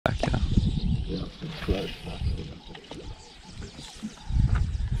close.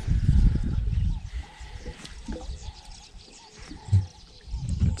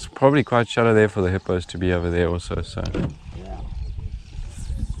 It's probably quite shallow there for the hippos to be over there also, so. Yeah.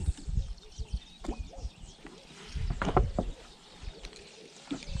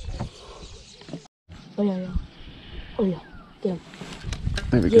 Oh yeah, yeah. Oh yeah. Damn.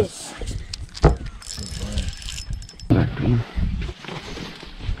 There we Yes. go. Black bream.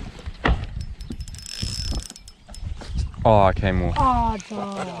 Oh, I came off. Oh,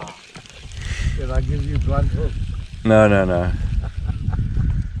 no. Did I give you one hook? No, no, no.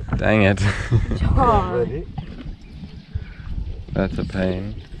 Dang it. John. Ready? That's a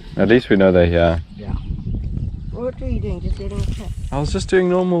pain. At least we know they're here. Yeah. What were you doing? Just letting it check? I was just doing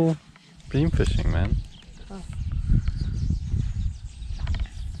normal bream fishing, man. Oh.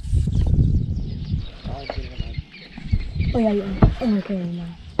 Oh yeah, yeah. Oh, okay, now.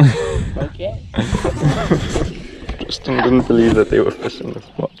 Okay. Tristan didn't believe that they were fishing the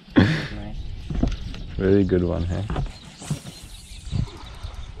spot. Nice. Very good one, hey?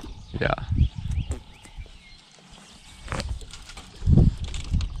 Yeah.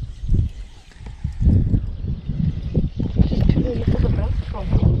 Just too early for the breakfast.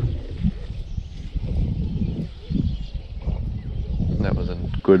 That was a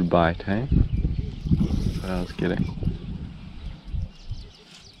good bite, hey? That's what I was getting.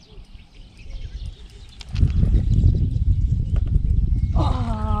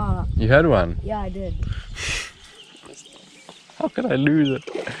 Oh, You had one? yeah, I did. How could I lose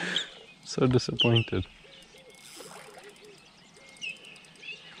it? So disappointed.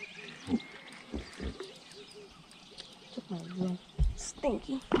 Took my run.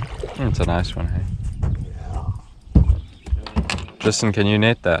 Stinky. It's a nice one, hey? Yeah. Tristan, can you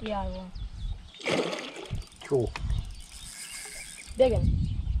net that? Yeah, I will. Cool. Big one.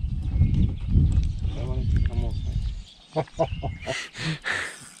 I want it to come off.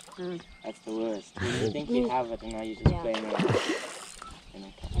 That's the worst. You think you have it and now you're just Yeah. playing around. And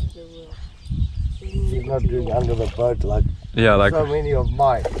it comes. That's the worst. He's not doing under the boat like Yeah, like so many of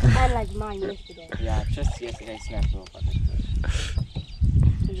mine. I like mine yesterday. Yeah, just yesterday snapped off. But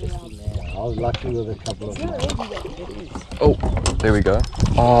Yeah, I was lucky with a couple of mine. it is. oh, there we go.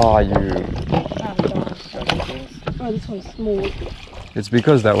 Oh, you. Oh, this one's small. It's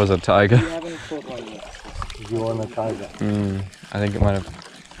because that was a tiger. You haven't caught one yet. You want a tiger? I think it might have.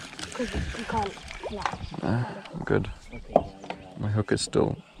 Because you can't fly. Good. Okay, yeah, My hook is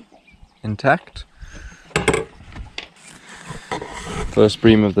still intact. First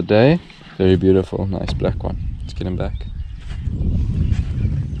bream of the day. Very beautiful, nice black one. Let's get him back.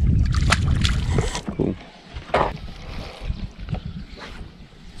 Cool.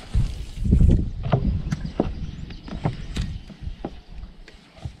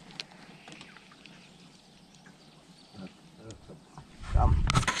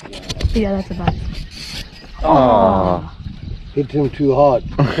 Yeah, that's a bite. Oh, Hit him too hard.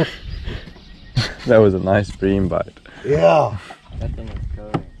 that was a nice bream bite. Yeah. that thing is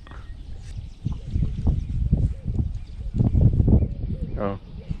going. Oh,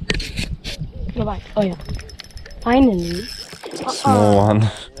 No bite. Oh yeah. Finally. small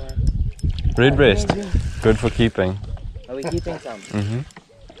one. Red breast, good for keeping. Are we keeping some?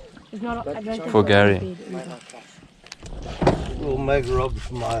 It's not. I don't think For it's Gary. big either. Might not catch. We'll make Rob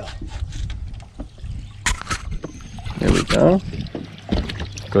smile. There we go.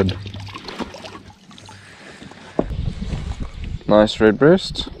 Good. Nice red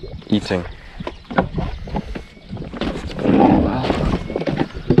breast. Eating.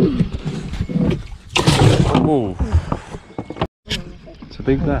 Ooh. It's a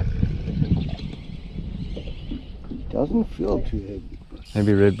big black. Doesn't feel too heavy.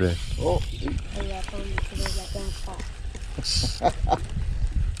 Maybe red breast. Oh, Oh yeah, probably because there's like that.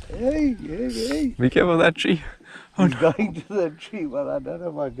 hey, hey, hey. Be careful of that tree. Oh He's no. going to the tree, but I don't know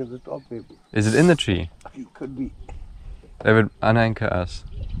if I can stop him. Is it in the tree? He could be. They would unanchor us.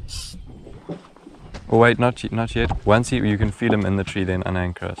 Oh wait, not yet. Once you can feel him in the tree, then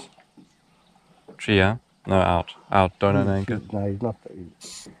unanchor us. Tree, yeah? No, out. Out, don't unanchor. No, he's not.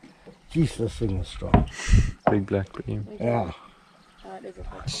 Jeez, this thing is strong. Big black bream. Yeah. Oh, it is a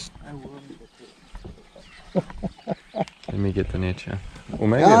bite. Let me get the net here. Or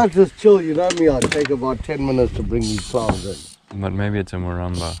maybe, Yeah, just chill. You know me, I'll take about 10 minutes to bring these clouds in. but maybe it's a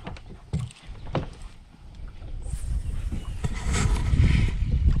Muramba.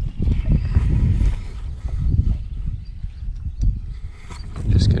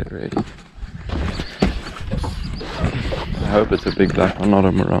 Just get it ready. I hope it's a big black one, not a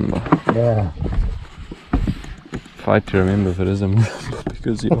Muramba. Yeah. Fight to remember if it is a Muramba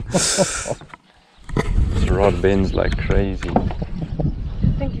because you're This rod bends like crazy. I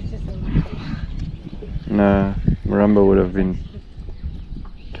think it's just a No, Marumba would have been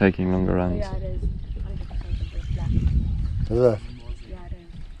taking longer runs. Yeah, it is. 100% of this black. Is it? Yeah, it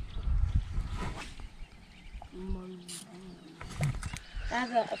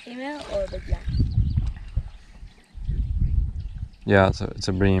is. That's a female or a big black? Yeah, it's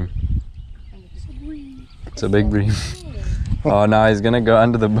a bream. It's a big It's bream. Oh, now he's gonna go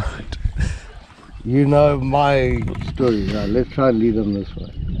under the boat. You know my story. Now let's try and lead them this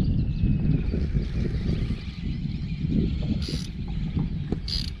way.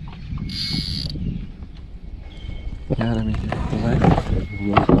 Yeah, let me get the way.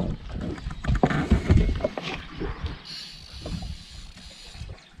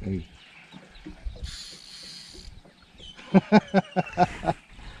 Hey.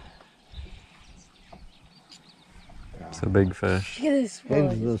 It's a big fish. Look at this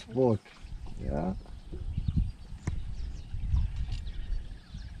Hence one. the sport. Yeah.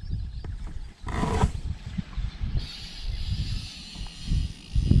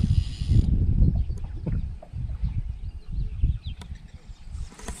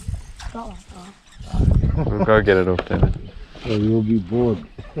 Got one. Oh. We'll go get it off, David. So you'll be bored.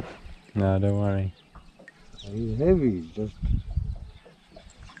 No, don't worry. He's heavy. Just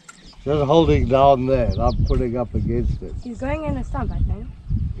holding down there. And I'm putting up against it. He's going in a stump, I think.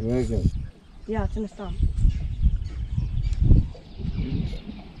 You reckon? Yeah, it's in a stump.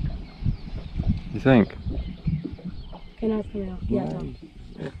 You think? Okay, now it's coming out. Yeah, it's on.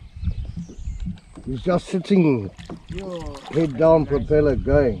 He's just sitting, head down, propeller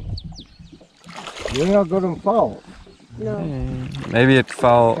going. You're not got him foul. No. Maybe it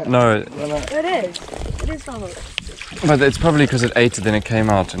fell. No, It is. It is foul. but it's probably because it ate it, then it came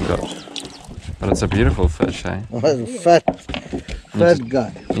out and got. But it's a beautiful fish, eh? Fat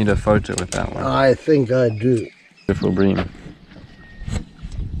guy. Need a photo with that one. I think I do. Beautiful bream.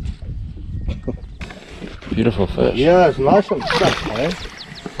 Beautiful fish. Yeah, it's nice and tough, eh?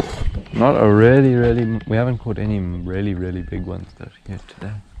 Not a really. We haven't caught any really big ones though yet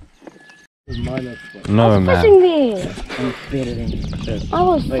today. No, man. Fishing there. I'm better than this. I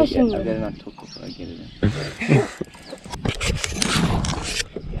was Wait, fishing I there. better not talk before I get it in.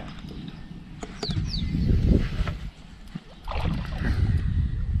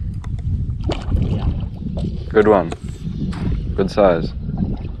 Good one. Good size.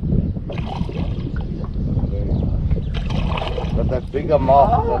 But that bigger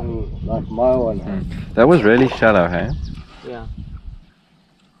mouth than like my one. That was really shallow, hey? Yeah.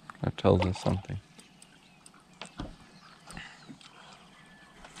 That tells us something.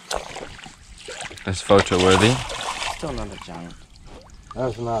 That's photo worthy. Still not a giant.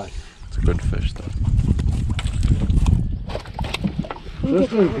 That's nice. It's a good fish though.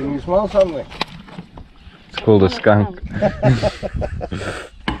 Listen, can you smell something? It's called a skunk.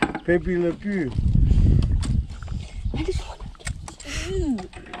 Pepe Le Pew.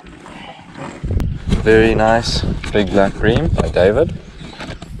 Very nice big black bream by David.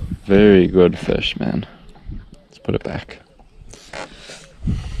 Very good fish, man. Let's put it back.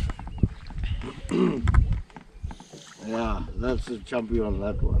 Yeah, that's the champion on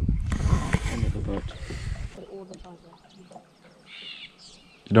that one. Under the boat.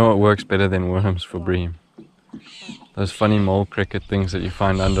 You know what works better than worms for bream? Those funny mole cricket things that you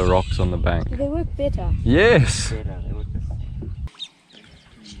find under rocks on the bank. They work better. Yes! Better, they would be.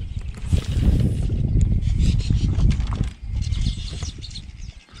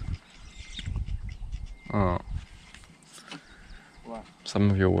 Oh. What? Some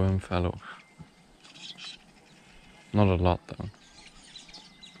of your worm fell off. Not a lot though.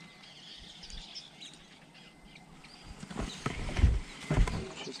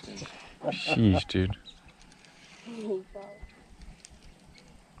 Interesting. Sheesh, dude.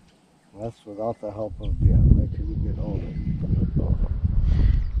 That's without the help of beer. Wait till you get older.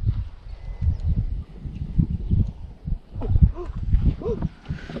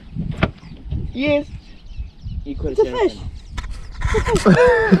 Yes! You could It's a fish.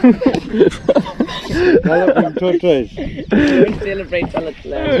 Galloping tortoise. Don't celebrate till it's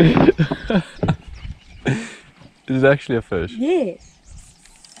loud. Is it actually a fish? Yes.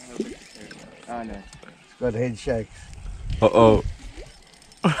 Oh no. It's got head shakes. Uh-oh.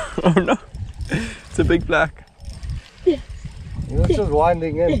 Oh no. It's a big black. This is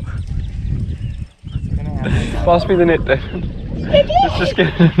winding in. It's gonna happen. Pass me the net, David. Let's just get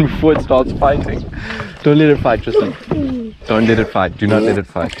it in before it starts fighting. Don't let it fight, Tristan. Don't let it fight. Do not let it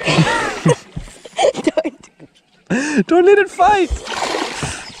fight. Don't let it fight!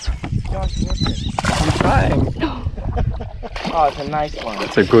 Josh, what's it? I'm trying. Oh, it's a nice one.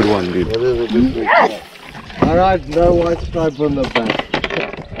 It's a good one, dude. It is a good fish. Alright, no white stripe on the back.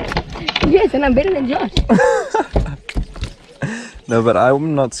 Yes, and I'm better than Josh. No, but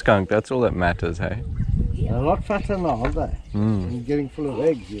I'm not skunk. That's all that matters, hey? They're not fatter now, are they? Mm. You're getting full of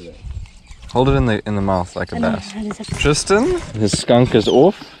eggs, you know. Hold it in the mouth like a bass. How does it- Tristan, his skunk is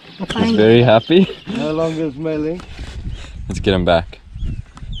off. He's Fine. very happy. No longer smelling. Let's get him back.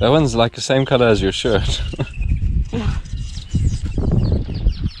 That one's like the same color as your shirt.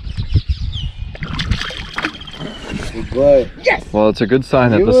 Good boy. Well, it's a good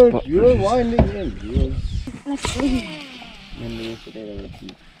sign that the spot. You were winding in. You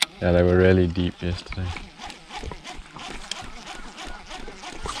Yeah, they were really deep yesterday.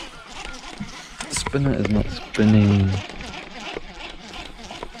 The spinner is not spinning.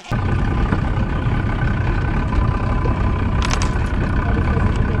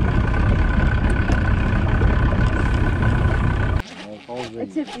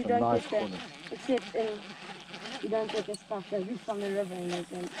 Except you don't get the, except you don't get the stuff that we from the river and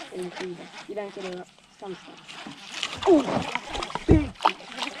like in the freezer. You don't get some stuff.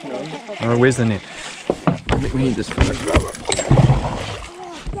 Oh, where's the net? We need this for the rubber.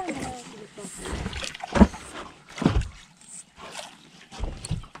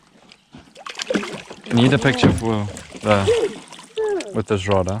 Need a picture for with this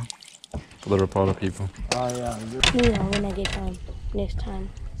rod, huh? For the reporter people. Oh yeah. Yeah, when I get home next time.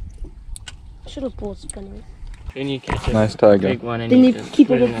 Should have bought spinners. When you catch a Nice tiger. big one and Didn't you just keep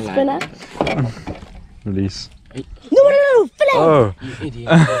put it in with a the line. spinner? Release. No, fill Oh, You idiot.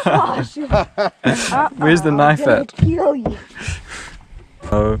 where's the knife I'm at? gonna kill you.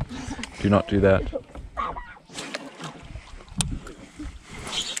 Oh, do not do that.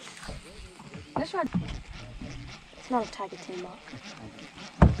 That's right. It's not a tiger 10 mark.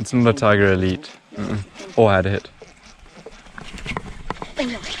 It's not a tiger elite. Or had a hit. Oh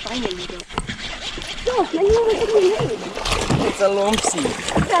no, finally you do. Josh, now you want to hit me head. It's a lumpsy.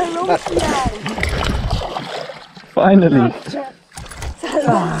 It's a lumpy eye. Finally. It's a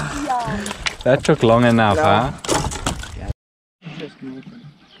lumpy eye. That took long enough, No. huh? Just moving.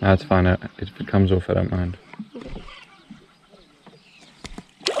 No, it's fine. If it comes off, I don't mind.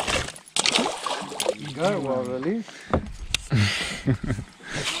 Go, well released.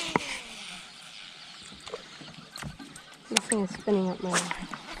 This thing is spinning up my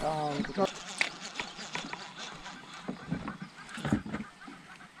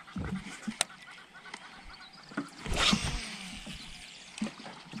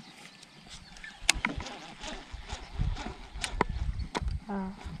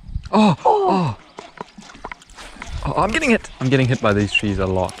Oh, I'm getting hit. I'm getting hit by these trees a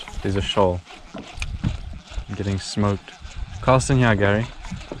lot. There's a shoal. I'm getting smoked. Cast in here, Gary.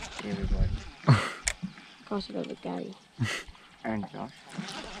 Everybody. cross it over Gary. And Josh.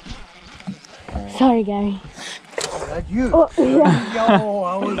 Sorry, Gary. That's you. Oh, yeah. Yo,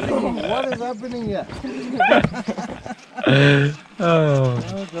 I was thinking, what is happening here? Oh.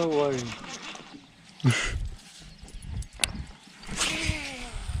 Oh, don't worry.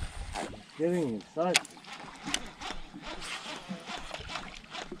 Getting excited.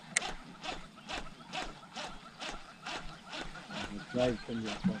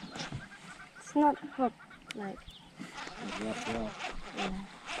 It's not hot, like, yeah.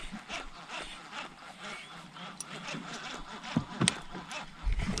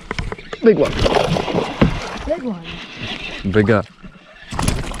 Big one. Big one. Bigger.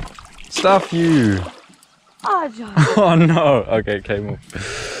 Stuff you. Oh, Josh. Oh no. Okay, it came off.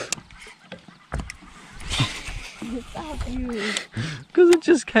 Stop you. Because it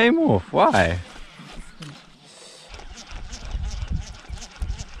just came off. Why?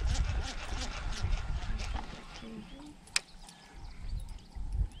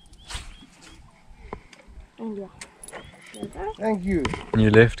 And yeah. Thank you. You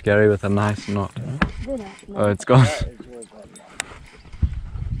left Gary with a nice knot. Good. Oh, it's gone.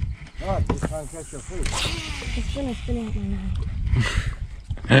 Oh, you can't catch your food. It's spinning up my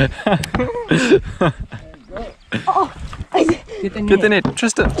nose. Oh! Get the Get the net,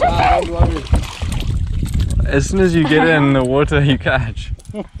 Tristan. Don't worry. As soon as you get in the water, you catch.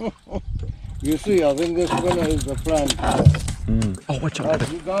 You see, I think this winner is the plan. Oh, watch out.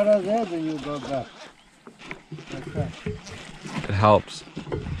 If you got us there, then you go back. Okay. It helps.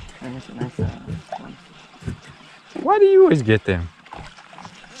 And it's a nice one. Why do you always get them?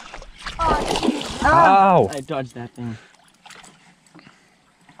 Ow! I dodged that thing.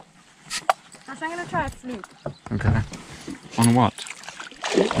 I'm gonna try a fluke. Okay. On what?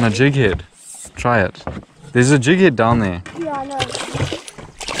 On a jig head. Try it. There's a jig head down there. Yeah, I know.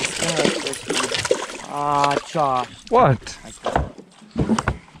 Ah, Josh. What?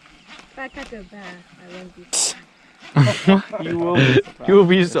 I I catch a bear, I won't be surprised. You will be surprised. You will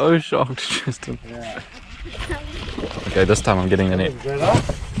be so shocked, Tristan. Yeah. Okay, this time I'm getting the net.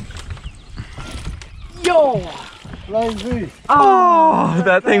 Yo! Flying fish. Oh,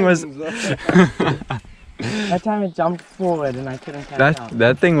 that thing was That time it jumped forward and I couldn't catch up.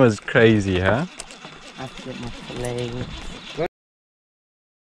 that thing was crazy, huh? I have to get my fillet.